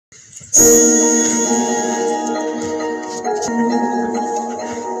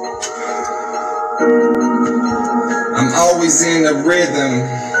always in the rhythm,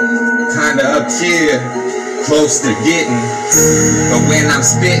 kinda up here, close to getting. But when I'm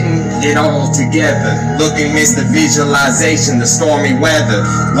spitting it all together, looking miss the visualization, the stormy weather,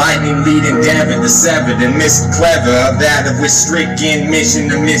 lightning leading David the severed and missed clever, of that of which stricken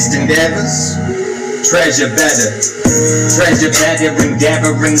mission amidst endeavors. Treasure better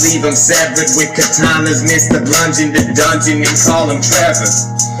endeavor and leave them severed with katanas, miss the plunge in the dungeon and call them Trevor.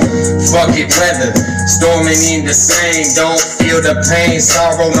 Fuck it, weather, storming in the same, don't feel the pain,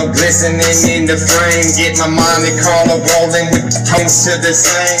 sorrow, no glistening in the frame, get my Monte Carlo rolling with the toast to the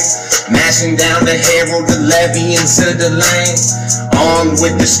same, mashing down the herald, the levy into the lane, armed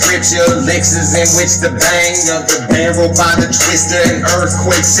with the scripture elixirs in which the bang of the barrel by the twister and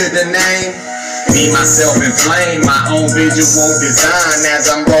earthquake to the name. Me, myself, and flame, my own visual design. As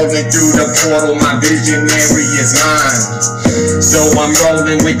I'm rolling through the portal, my visionary is mine. So I'm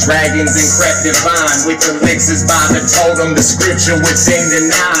rolling with dragons and crep divine, with elixirs by the totem, the scripture within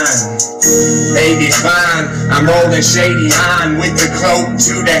the nine. They define, I'm rolling shady line, with the cloak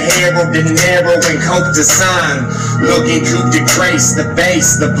to the herald, the narrow and cope to sign. Looking coup de grace, the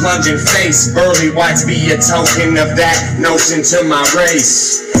base, the plunging face, burly whites be a token of that notion to my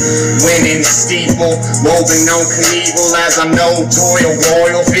race. Winning steeple, woven on Knievel, as I'm no toil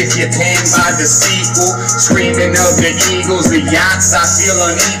royal, fifth your pen by the sequel, screaming of the eagles, the yachts I feel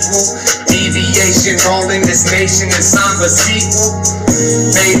unequal, deviation rolling this nation in somber sequel,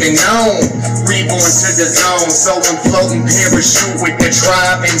 baby known, reborn to the zone, so I'm floating parachute with the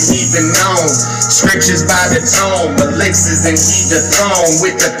tribe and heathen known, scriptures by the tome, elixirs and heat the throne,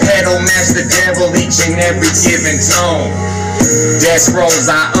 with the pedal match the devil each and every given tone. Death rolls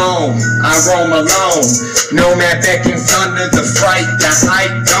I own, I roam alone, nomad becking thunder, the fright, the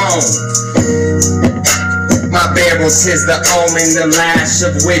height gone. My barrel tis the omen, the lash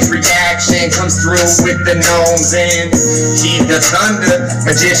of which reaction comes through with the gnomes and heed the thunder.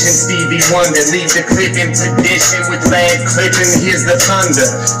 Magician Stevie Wonder, leave the clip in tradition with lead clipping, here's the thunder,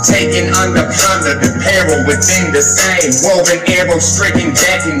 taking under plunder, the peril within the same, woven arrow stricken,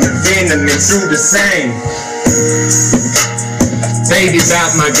 decking the venom and through the same. Baby's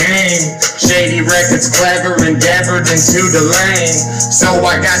out my game, shady records clever, endeavored into the lane, so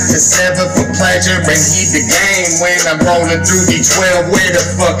I got to sever for pleasure and heed the game. When I'm rolling through D12, where the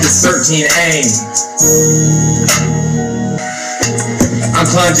fuck is 13 aim? I'm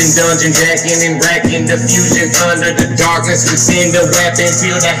plunging, dungeon decking and wrecking the fusion thunder, the darkness within the weapon,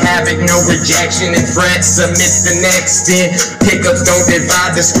 feel the havoc, no rejection and frets amidst the next in, pickups don't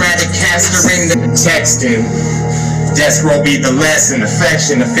divide the Stratocaster in the texting. Death roll be the lesson,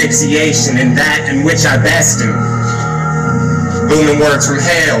 affection, asphyxiation, and that in which I best in. Booming words from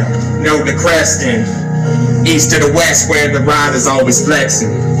hell, no the cresting. East to the west where the rider's always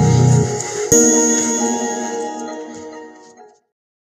flexing.